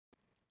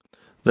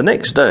The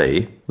next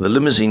day, the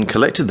limousine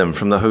collected them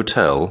from the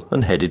hotel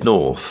and headed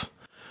north.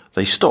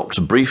 They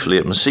stopped briefly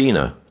at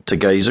Messina to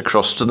gaze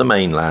across to the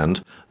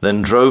mainland,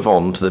 then drove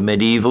on to the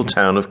medieval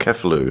town of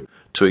Cefalù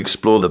to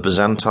explore the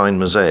Byzantine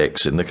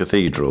mosaics in the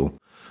cathedral.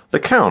 The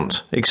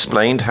Count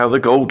explained how the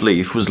gold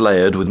leaf was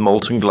layered with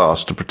molten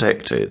glass to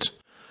protect it.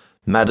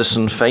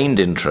 Madison feigned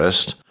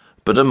interest,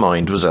 but her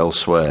mind was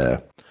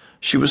elsewhere.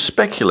 She was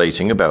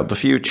speculating about the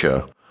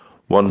future,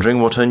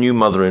 wondering what her new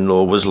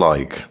mother-in-law was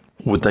like.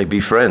 Would they be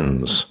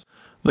friends?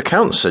 The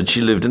Count said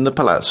she lived in the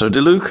Palazzo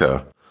di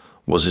Lucca.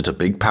 Was it a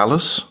big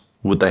palace?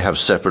 Would they have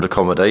separate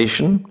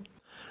accommodation?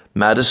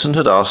 Madison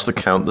had asked the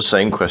Count the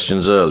same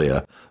questions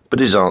earlier, but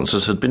his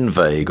answers had been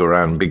vague or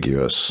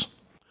ambiguous.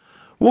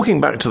 Walking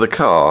back to the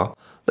car,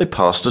 they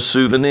passed a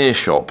souvenir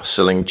shop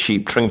selling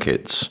cheap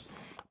trinkets.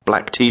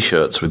 Black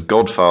T-shirts with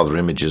Godfather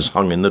images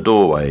hung in the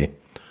doorway.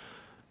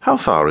 "How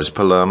far is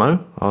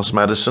Palermo?" asked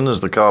Madison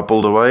as the car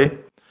pulled away.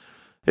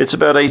 "It's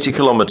about 80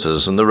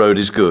 kilometres and the road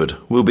is good.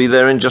 We'll be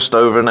there in just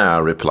over an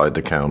hour," replied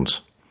the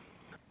Count.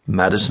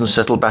 Madison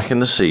settled back in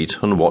the seat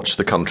and watched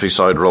the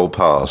countryside roll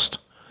past.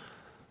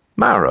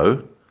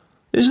 "Mauro,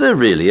 is there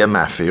really a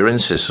mafia in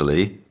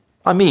Sicily?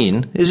 I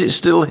mean, is it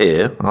still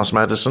here?" asked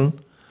Madison.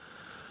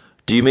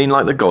 "Do you mean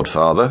like the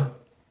Godfather?"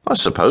 "I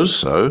suppose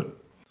so."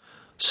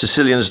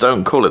 "Sicilians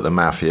don't call it the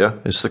mafia.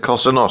 It's the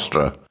Cosa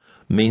Nostra.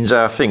 Means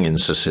our thing in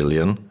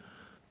Sicilian."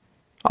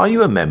 "Are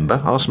you a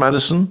member?" asked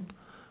Madison.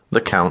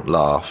 The Count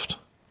laughed.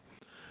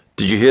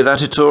 "Did you hear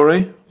that,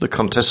 Ettore? The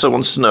Contessa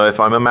wants to know if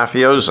I'm a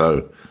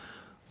mafioso."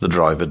 The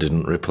driver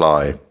didn't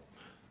reply.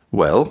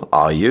 "Well,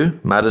 are you?"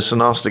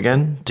 Madison asked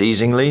again,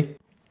 teasingly.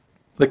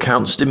 The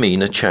Count's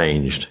demeanour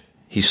changed.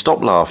 He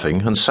stopped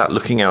laughing and sat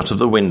looking out of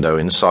the window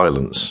in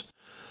silence.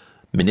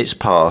 Minutes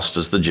passed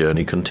as the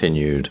journey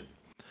continued.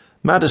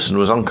 Madison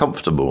was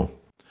uncomfortable.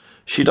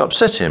 She'd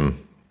upset him.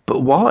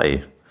 But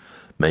why?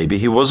 Maybe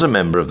he was a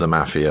member of the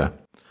mafia.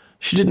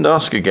 She didn't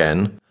ask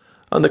again,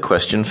 and the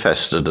question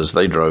festered as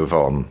they drove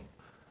on.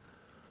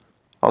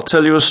 "I'll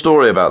tell you a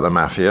story about the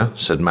mafia,"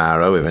 said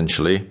Mauro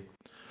eventually.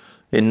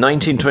 "In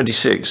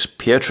 1926,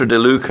 Pietro De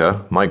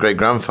Luca, my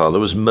great-grandfather,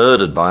 was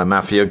murdered by a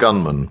mafia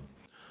gunman.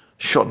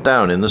 Shot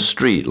down in the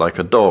street like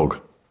a dog."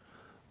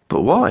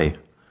 "But why?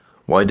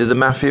 Why did the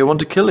mafia want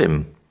to kill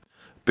him?"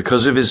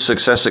 "Because of his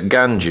success at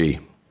Ganji.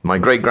 My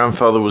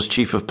great-grandfather was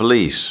chief of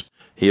police.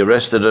 He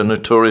arrested a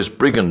notorious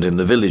brigand in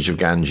the village of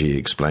Ganji,"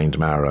 explained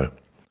Mauro.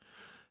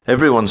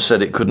 "Everyone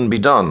said it couldn't be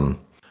done,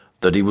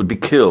 that he would be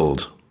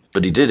killed,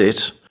 but he did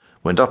it,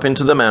 went up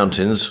into the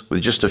mountains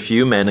with just a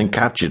few men and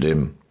captured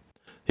him.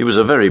 He was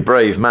a very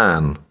brave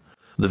man.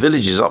 The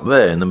village is up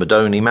there in the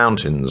Madoni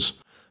Mountains."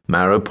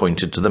 Mauro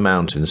pointed to the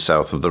mountains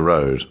south of the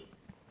road.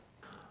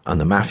 "And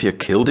the mafia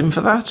killed him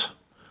for that?"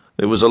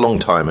 "It was a long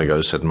time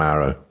ago," said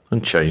Mauro,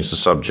 and changed the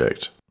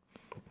subject.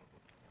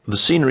 The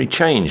scenery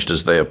changed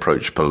as they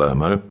approached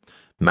Palermo.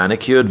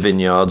 Manicured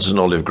vineyards and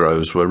olive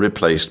groves were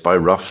replaced by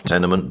rough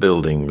tenement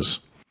buildings.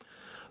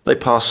 They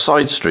passed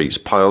side streets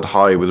piled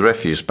high with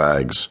refuse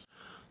bags.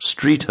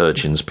 Street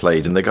urchins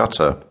played in the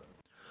gutter.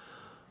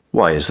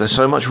 "Why is there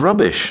so much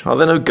rubbish? Are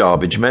there no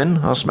garbage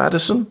men?" asked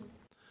Madison.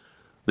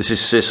 "This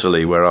is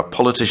Sicily, where our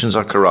politicians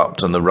are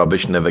corrupt and the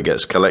rubbish never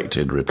gets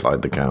collected,"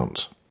 replied the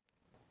Count.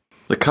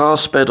 The car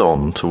sped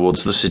on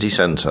towards the city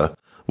centre,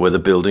 where the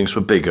buildings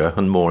were bigger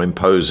and more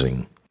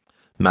imposing.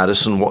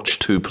 Madison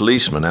watched two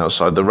policemen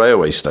outside the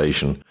railway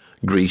station,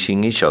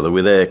 greeting each other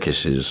with air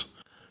kisses.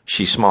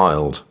 She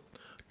smiled.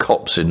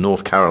 Cops in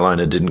North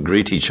Carolina didn't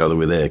greet each other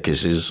with air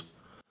kisses.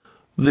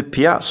 The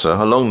piazza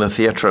along the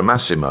Theatro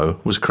Massimo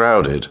was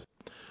crowded.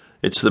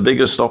 "It's the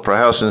biggest opera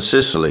house in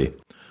Sicily.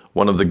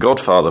 One of the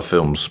Godfather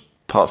films,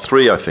 Part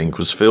 3, I think,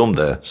 was filmed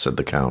there," said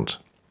the Count.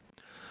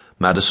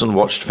 Madison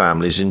watched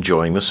families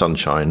enjoying the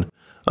sunshine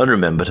and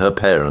remembered her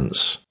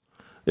parents.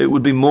 It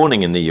would be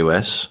morning in the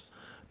US.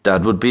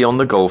 Dad would be on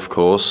the golf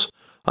course,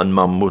 and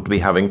Mum would be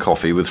having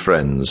coffee with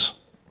friends.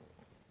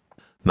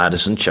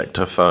 Madison checked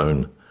her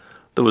phone.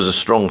 There was a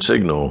strong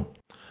signal.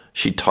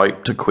 She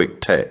typed a quick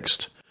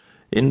text.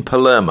 "In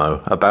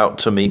Palermo, about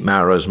to meet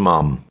Mauro's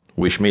mum.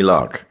 Wish me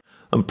luck,"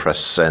 and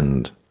pressed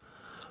send.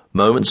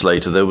 Moments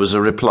later there was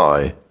a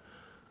reply.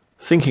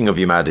 "Thinking of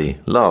you, Maddie.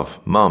 Love,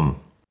 Mum."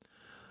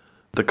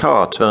 The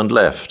car turned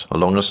left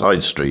along a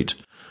side street,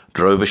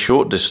 drove a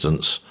short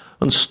distance,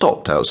 and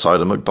stopped outside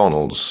a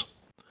McDonald's.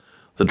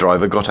 The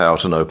driver got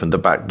out and opened the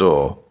back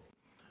door.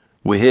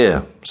 "We're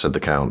here," said the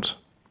Count.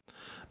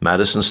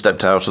 Madison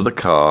stepped out of the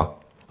car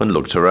and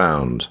looked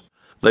around.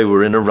 They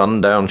were in a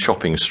run-down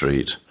shopping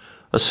street.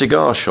 A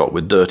cigar shop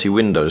with dirty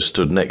windows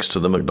stood next to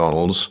the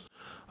McDonald's.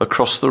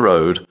 Across the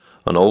road,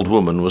 an old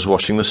woman was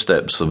washing the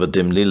steps of a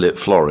dimly lit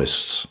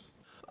florist's.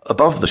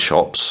 Above the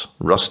shops,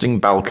 rusting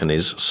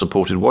balconies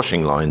supported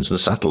washing lines and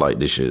satellite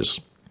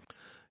dishes.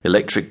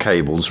 Electric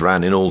cables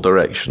ran in all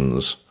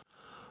directions.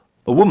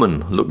 A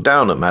woman looked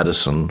down at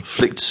Madison,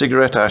 flicked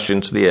cigarette ash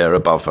into the air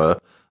above her,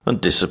 and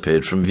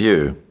disappeared from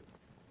view.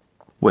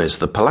 "Where's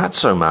the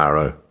palazzo,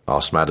 Mauro?"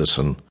 asked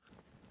Madison.